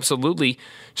 has absolutely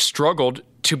struggled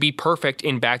to be perfect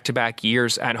in back-to-back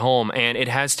years at home. And it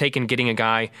has taken getting a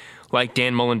guy like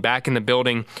Dan Mullen back in the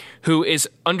building who is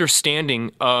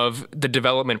understanding of the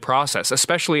development process,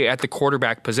 especially at the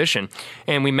quarterback position.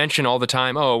 And we mention all the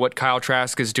time, what Kyle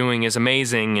Trask is doing is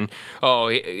amazing, and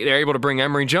they're able to bring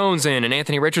Emory Jones in and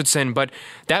Anthony Richardson, but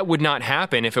that would not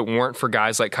happen if it weren't for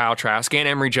guys like Kyle Trask and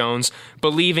Emory Jones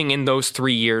believing in those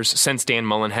 3 years since Dan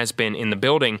Mullen has been in the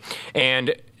building.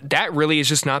 And that really is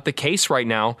just not the case right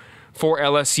now for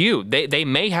LSU. They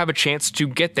may have a chance to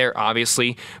get there,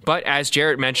 obviously, but as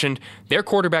Jerit mentioned, their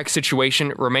quarterback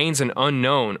situation remains an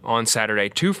unknown on Saturday.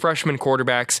 2 freshman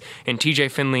quarterbacks in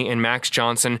TJ Finley and Max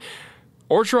Johnson.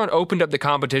 Orgeron opened up the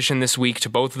competition this week to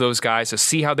both of those guys to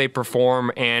see how they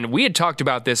perform, and we had talked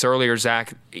about this earlier,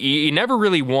 Zach. You never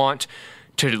really want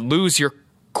to lose your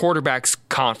quarterback's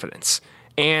confidence,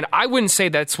 and I wouldn't say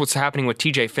that's what's happening with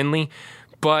TJ Finley,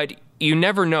 but you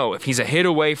never know if he's a hit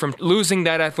away from losing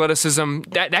that athleticism.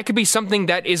 That could be something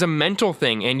that is a mental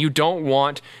thing, and you don't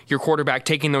want your quarterback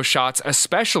taking those shots,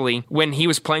 especially when he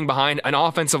was playing behind an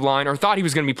offensive line, or thought he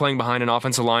was going to be playing behind an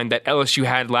offensive line that LSU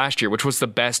had last year, which was the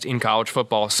best in college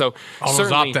football. So all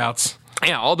those opt-outs.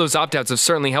 Yeah, all those opt-outs have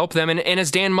certainly helped them. And as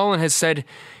Dan Mullen has said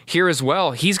here as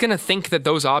well, he's going to think that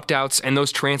those opt-outs and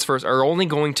those transfers are only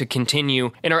going to continue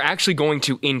and are actually going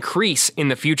to increase in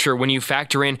the future when you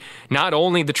factor in not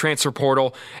only the transfer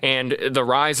portal and the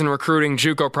rise in recruiting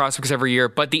JUCO prospects every year,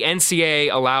 but the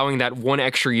NCAA allowing that 1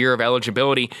 extra year of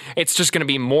eligibility. It's just going to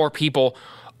be more people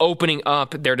opening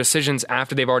up their decisions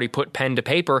after they've already put pen to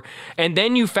paper. And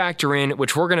then you factor in,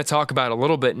 which we're going to talk about a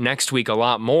little bit next week a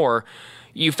lot more,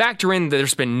 you factor in that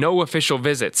there's been no official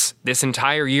visits this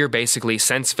entire year, basically,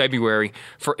 since February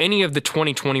for any of the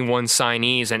 2021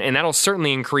 signees, and that'll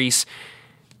certainly increase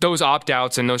those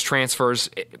opt-outs and those transfers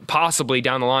possibly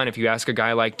down the line if you ask a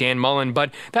guy like Dan Mullen.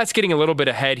 But that's getting a little bit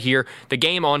ahead here. The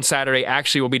game on Saturday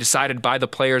actually will be decided by the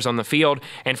players on the field,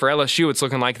 and for LSU, it's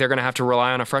looking like they're going to have to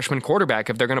rely on a freshman quarterback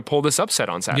if they're going to pull this upset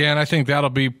on Saturday. Yeah, and I think that'll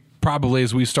be probably,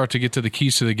 as we start to get to the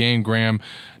keys to the game, Graham,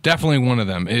 definitely one of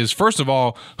them is, first of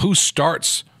all, who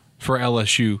starts for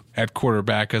LSU at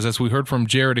quarterback? Because as we heard from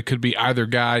Jerit, it could be either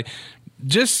guy.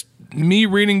 Just me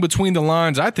reading between the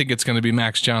lines, I think it's going to be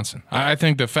Max Johnson. I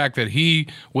think the fact that he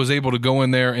was able to go in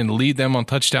there and lead them on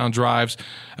touchdown drives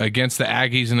against the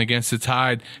Aggies and against the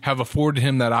Tide have afforded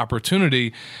him that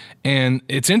opportunity. And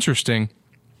it's interesting.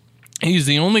 He's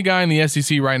the only guy in the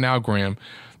SEC right now, Graham,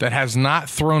 that has not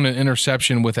thrown an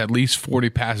interception with at least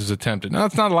 40 passes attempted. Now,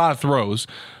 that's not a lot of throws,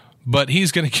 but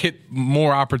he's going to get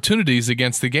more opportunities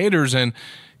against the Gators. And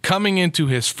coming into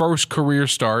his first career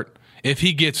start, if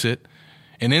he gets it,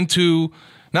 and into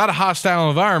not a hostile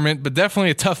environment, but definitely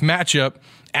a tough matchup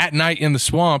at night in the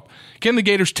swamp, can the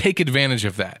Gators take advantage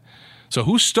of that? So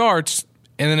who starts?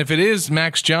 And then if it is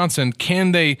Max Johnson,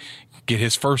 can they get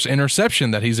his first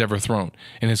interception that he's ever thrown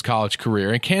in his college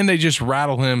career? And can they just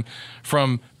rattle him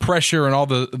from pressure and all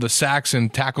the sacks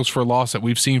and tackles for loss that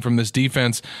we've seen from this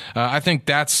defense? I think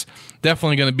that's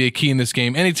definitely going to be a key in this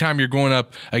game. Anytime you're going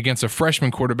up against a freshman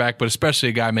quarterback, but especially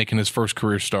a guy making his first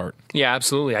career start. Yeah,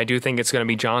 absolutely. I do think it's going to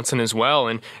be Johnson as well,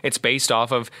 and it's based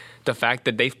off of the fact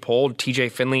that they've pulled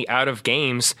TJ Finley out of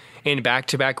games in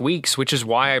back-to-back weeks, which is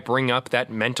why I bring up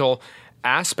that mental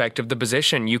aspect of the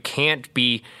position. You can't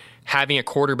be having a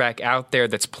quarterback out there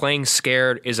that's playing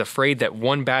scared, is afraid that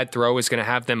one bad throw is going to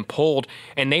have them pulled,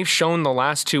 and they've shown the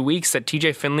last 2 weeks that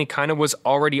TJ Finley kind of was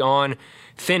already on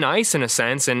thin ice in a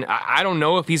sense, and I don't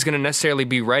know if he's going to necessarily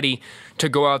be ready to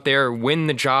go out there, win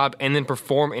the job, and then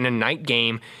perform in a night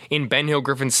game in Ben Hill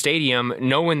Griffin Stadium,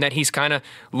 knowing that he's kind of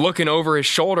looking over his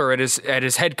shoulder at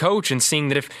his head coach and seeing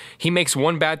that if he makes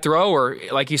one bad throw or,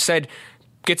 like you said,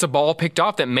 gets a ball picked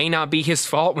off that may not be his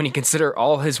fault when you consider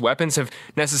all his weapons have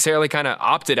necessarily kind of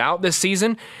opted out this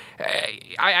season.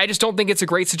 I just don't think it's a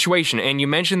great situation. And you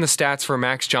mentioned the stats for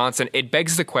Max Johnson. It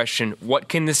begs the question, what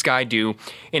can this guy do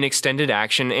in extended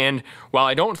action? And while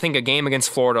I don't think a game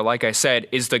against Florida, like I said,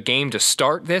 is the game to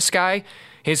start this guy,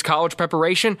 his college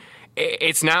preparation,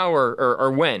 it's now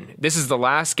or when. This is the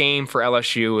last game for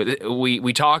LSU.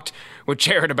 We talked with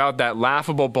Jerit about that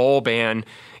laughable bowl ban.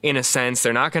 In a sense,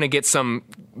 they're not going to get some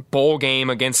bowl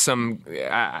game against some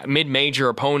mid-major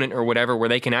opponent or whatever where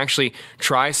they can actually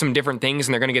try some different things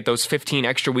and they're going to get those 15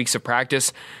 extra weeks of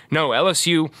practice. No,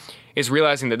 LSU is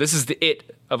realizing that this is the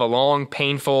it of a long,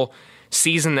 painful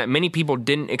season that many people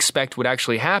didn't expect would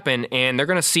actually happen, and they're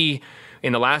going to see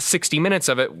in the last 60 minutes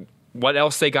of it what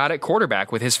else they got at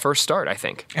quarterback with his first start, I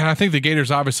think. And I think the Gators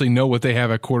obviously know what they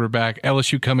have at quarterback.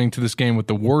 LSU coming to this game with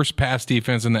the worst pass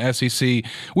defense in the SEC.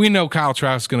 We know Kyle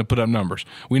Trask is going to put up numbers.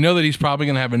 We know that he's probably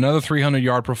going to have another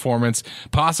 300-yard performance,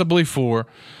 possibly 4,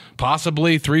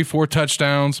 possibly 3-4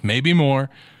 touchdowns, maybe more.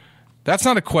 That's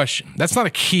not a question. That's not a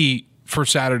key for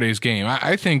Saturday's game.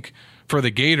 I think for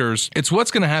the Gators, it's what's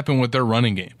going to happen with their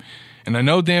running game. And I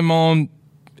know Dan Mullen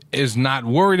is not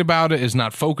worried about it, is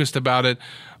not focused about it,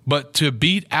 but to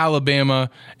beat Alabama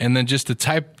and then just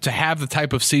to have the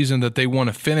type of season that they want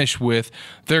to finish with,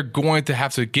 they're going to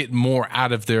have to get more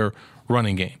out of their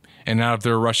running game and out of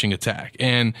their rushing attack.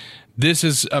 And this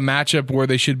is a matchup where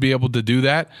they should be able to do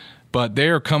that, but they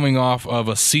are coming off of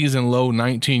a season-low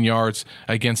 19 yards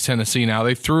against Tennessee. Now,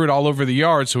 they threw it all over the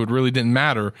yard, so it really didn't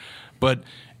matter, but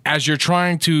as you're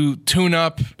trying to tune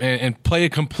up and play a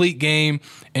complete game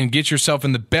and get yourself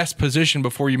in the best position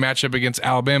before you match up against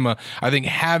Alabama, I think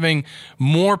having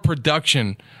more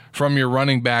production from your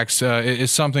running backs is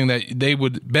something that they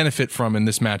would benefit from in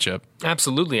this matchup.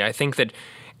 Absolutely. I think that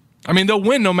they'll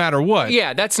win no matter what.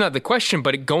 Yeah, that's not the question,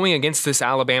 but going against this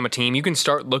Alabama team, you can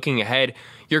start looking ahead.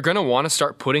 You're going to want to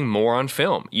start putting more on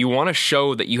film. You want to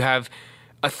show that you have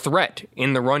a threat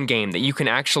in the run game, that you can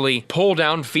actually pull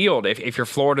downfield. If you're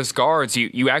Florida's guards,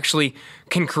 you actually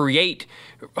can create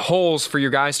holes for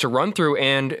your guys to run through.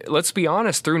 And let's be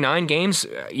honest, through 9 games,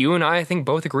 you and I think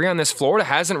both agree on this, Florida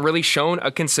hasn't really shown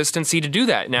a consistency to do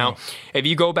that. Now, if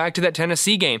you go back to that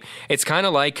Tennessee game, it's kind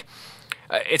of like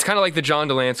the John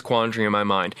DeLance quandary in my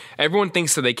mind. Everyone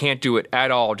thinks that they can't do it at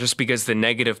all just because the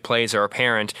negative plays are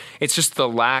apparent. It's just the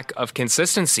lack of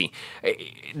consistency.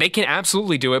 They can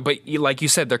absolutely do it, but like you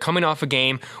said, they're coming off a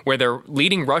game where their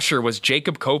leading rusher was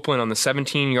Jacob Copeland on the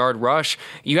 17-yard rush.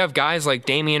 You have guys like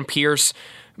Damian Pierce,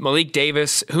 Malik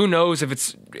Davis. Who knows if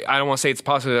it's, I don't want to say it's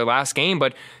possibly their last game,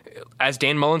 but as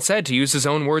Dan Mullen said, to use his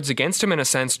own words against him in a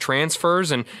sense,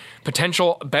 transfers and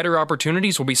potential better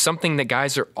opportunities will be something that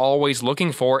guys are always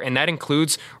looking for, and that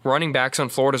includes running backs on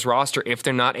Florida's roster if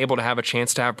they're not able to have a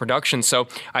chance to have production. So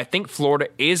I think Florida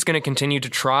is going to continue to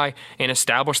try and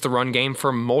establish the run game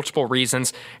for multiple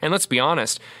reasons. And let's be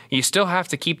honest, you still have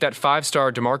to keep that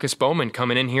 5-star DeMarcus Bowman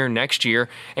coming in here next year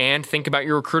and think about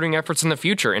your recruiting efforts in the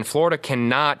future. And Florida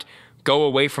cannot go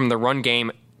away from the run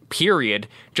game, period,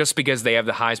 just because they have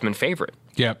the Heisman favorite.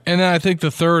 Yeah, and then I think the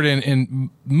third and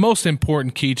most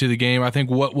important key to the game, I think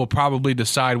what will probably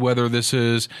decide whether this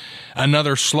is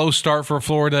another slow start for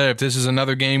Florida, if this is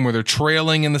another game where they're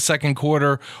trailing in the second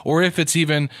quarter, or if it's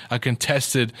even a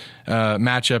contested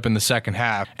matchup in the second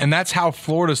half. And that's how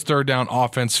Florida's third down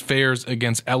offense fares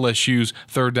against LSU's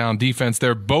third down defense.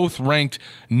 They're both ranked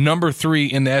number 3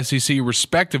 in the SEC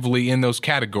respectively in those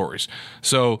categories.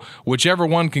 So whichever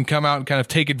one can come out and kind of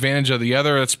take advantage of the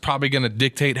other, that's probably going to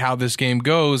dictate how this game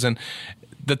goes. And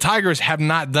the Tigers have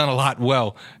not done a lot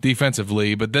well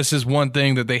defensively, but this is one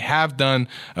thing that they have done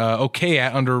okay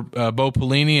at under Bo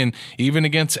Pelini, and even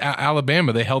against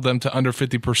Alabama, they held them to under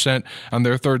 50% on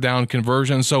their third down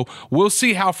conversion. So we'll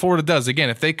see how Florida does. Again,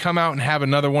 if they come out and have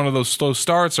another one of those slow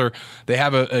starts, or they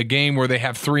have a game where they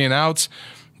have 3 and outs,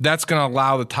 that's going to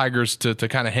allow the Tigers to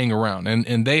kind of hang around.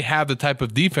 And they have the type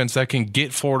of defense that can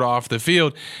get Florida off the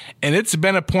field. And it's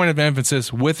been a point of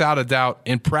emphasis, without a doubt,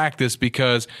 in practice,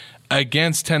 because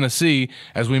against Tennessee,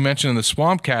 as we mentioned in the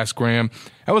Swampcast, Graham,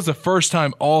 that was the first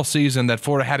time all season that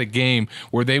Florida had a game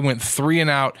where they went 3 and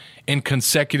out in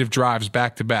consecutive drives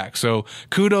back-to-back. So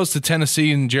kudos to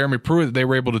Tennessee and Jeremy Pruitt that they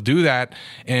were able to do that.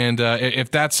 And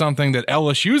if that's something that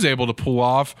LSU is able to pull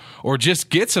off, or just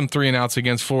get some 3 and outs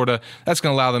against Florida, that's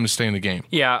going to allow them to stay in the game.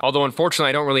 Yeah, although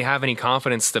unfortunately I don't really have any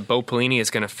confidence that Bo Pelini is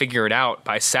going to figure it out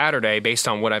by Saturday based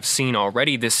on what I've seen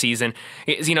already this season.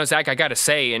 Zach, I got to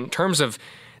say, in terms of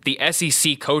the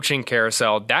SEC coaching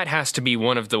carousel, that has to be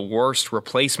one of the worst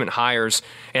replacement hires.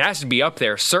 It has to be up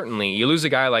there, certainly. You lose a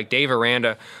guy like Dave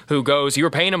Aranda, who goes, you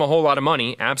were paying him a whole lot of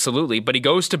money, absolutely, but he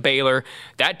goes to Baylor.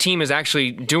 That team is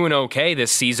actually doing okay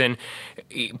this season.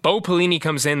 Bo Pelini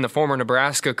comes in, the former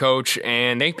Nebraska coach,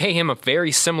 and they pay him a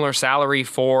very similar salary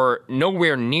for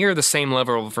nowhere near the same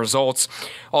level of results.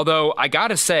 Although, I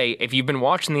gotta say, if you've been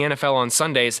watching the NFL on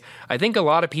Sundays, I think a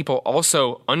lot of people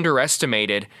also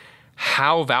underestimated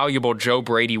how valuable Joe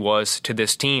Brady was to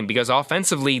this team, because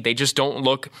offensively they just don't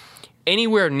look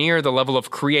anywhere near the level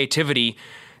of creativity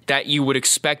that you would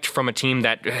expect from a team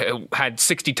that had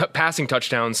 60 passing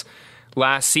touchdowns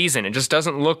last season. It just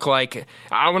doesn't look like,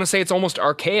 I want to say it's almost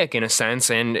archaic in a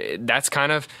sense, and that's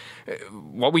kind of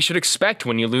what we should expect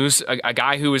when you lose a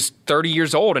guy who is 30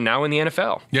 years old and now in the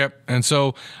NFL. Yep, and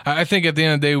so I think at the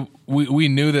end of the day, we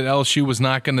knew that LSU was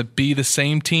not going to be the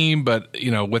same team, but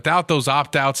without those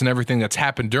opt-outs and everything that's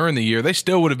happened during the year, they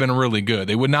still would have been really good.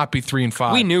 They would not be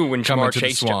 3-5. We knew when Jamar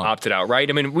Chase opted out, right?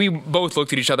 I mean, we both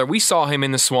looked at each other. We saw him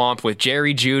in the swamp with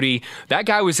Jerry Jeudy. That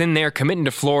guy was in there committing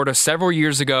to Florida several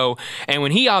years ago, and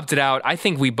when he opted out, I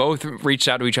think we both reached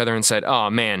out to each other and said, oh,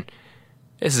 man,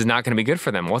 this is not going to be good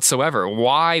for them whatsoever.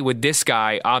 Why would this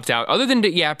guy opt out? Other than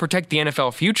to, protect the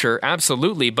NFL future,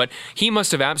 absolutely, but he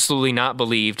must have absolutely not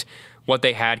believed what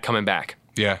they had coming back.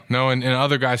 Yeah, no, and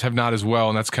other guys have not as well,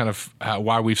 and that's kind of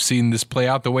why we've seen this play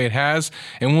out the way it has.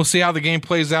 And we'll see how the game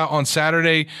plays out on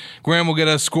Saturday. Graham will get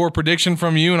a score prediction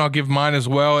from you, and I'll give mine as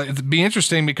well. It'll be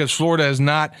interesting because Florida has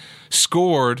not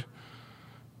scored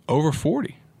over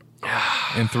 40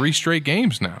 in 3 straight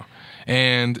games now.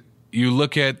 And you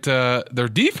look at their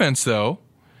defense, though,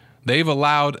 they've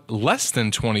allowed less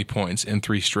than 20 points in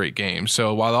 3 straight games.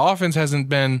 So while the offense hasn't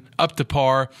been up to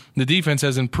par, the defense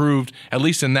has improved, at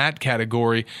least in that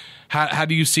category. How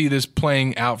do you see this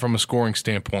playing out from a scoring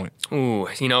standpoint? Ooh,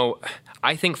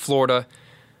 I think Florida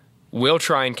will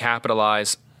try and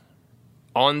capitalize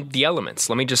on the elements.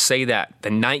 Let me just say that.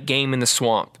 The night game in the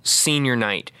swamp, senior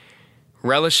night,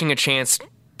 relishing a chance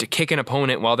to kick an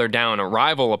opponent while they're down, a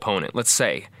rival opponent, let's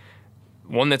say.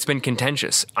 One that's been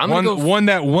contentious. One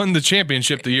that won the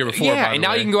championship the year before. Yeah, and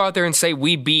now you can go out there and say,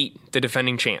 we beat the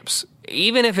defending champs.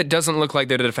 Even if it doesn't look like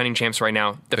they're the defending champs right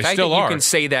now, the fact that you can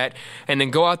say that and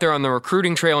then go out there on the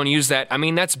recruiting trail and use that, I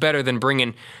mean, that's better than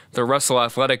bringing the Russell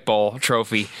Athletic Bowl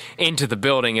trophy into the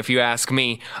building, if you ask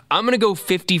me. I'm going to go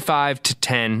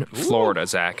 55-10 Florida,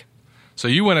 Zach. So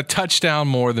you went a touchdown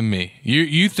more than me.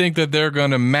 You think that they're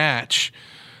going to match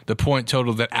the point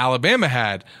total that Alabama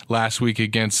had last week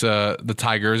against the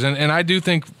Tigers, and I do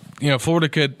think Florida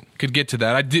could get to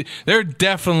that. They're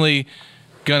definitely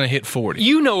gonna hit 40.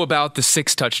 You know about the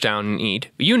 6 touchdown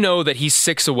need. You know that he's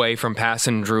 6 away from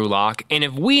passing Drew Lock, and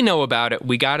if we know about it,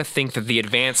 we got to think that the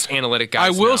advanced analytic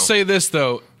guys. I will say this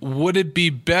though: would it be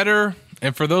better?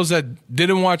 And for those that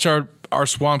didn't watch our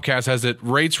Swampcast, as it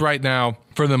rates right now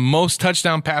for the most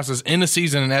touchdown passes in a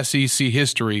season in SEC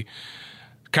history.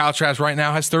 Kyle Trask right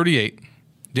now has 38.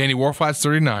 Danny Warfel has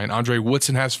 39. Andre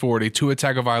Woodson has 40. Tua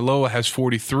Tagovailoa has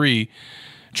 43.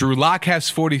 Drew Lock has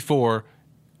 44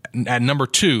 at number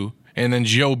 2. And then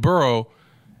Joe Burrow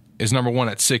is number 1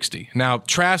 at 60. Now,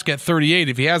 Trask at 38,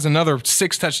 if he has another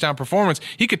 6 touchdown performance,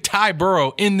 he could tie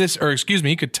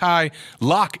he could tie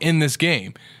Lock in this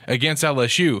game against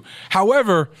LSU.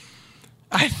 However,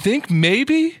 I think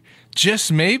maybe, just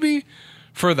maybe,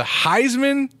 for the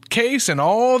Heisman case and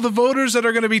all the voters that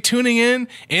are going to be tuning in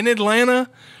Atlanta,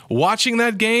 watching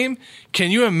that game,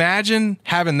 can you imagine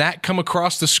having that come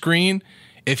across the screen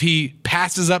if he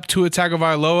passes up Tua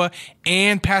Tagovailoa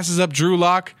and passes up Drew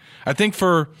Lock? I think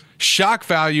for shock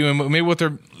value and maybe what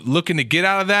they're looking to get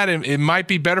out of that, it might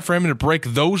be better for him to break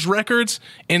those records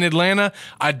in Atlanta.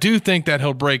 I do think that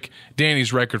he'll break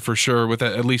Danny's record for sure with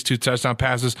at least 2 touchdown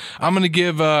passes. I'm going to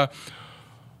give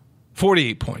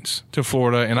 48 points to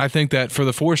Florida, and I think that for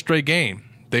the 4th straight game,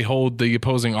 they hold the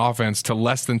opposing offense to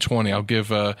less than 20. I'll give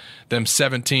them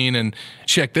 17. And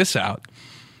check this out.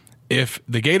 If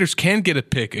the Gators can get a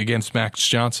pick against Max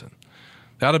Johnson,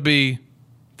 that'll be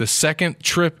the 2nd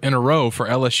trip in a row for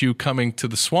LSU coming to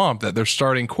the Swamp that their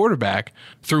starting quarterback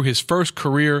threw his first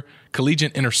career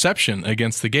collegiate interception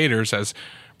against the Gators, as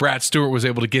Brad Stewart was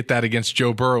able to get that against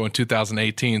Joe Burrow in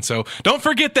 2018. So don't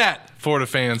forget that, Florida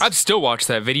fans. I've still watched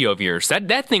that video of yours.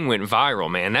 That thing went viral,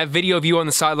 man. That video of you on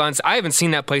the sidelines, I haven't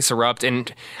seen that place erupt,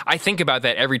 and I think about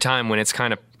that every time when it's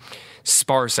kind of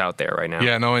sparse out there right now.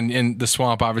 Yeah, no, and the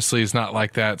Swamp obviously is not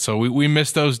like that. So we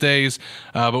miss those days,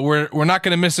 but we're not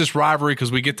going to miss this rivalry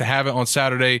because we get to have it on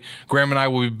Saturday. Graham and I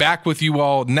will be back with you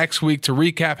all next week to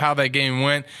recap how that game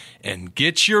went and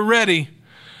get you ready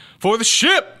for the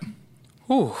ship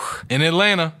in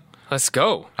Atlanta. Let's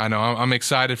go. I know. I'm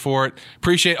excited for it.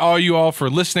 Appreciate all you all for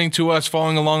listening to us,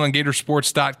 following along on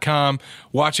Gatorsports.com,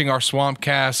 watching our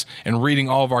Swampcast, and reading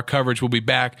all of our coverage. We'll be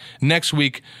back next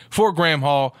week. For Graham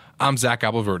Hall, I'm Zach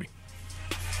Abolverdi.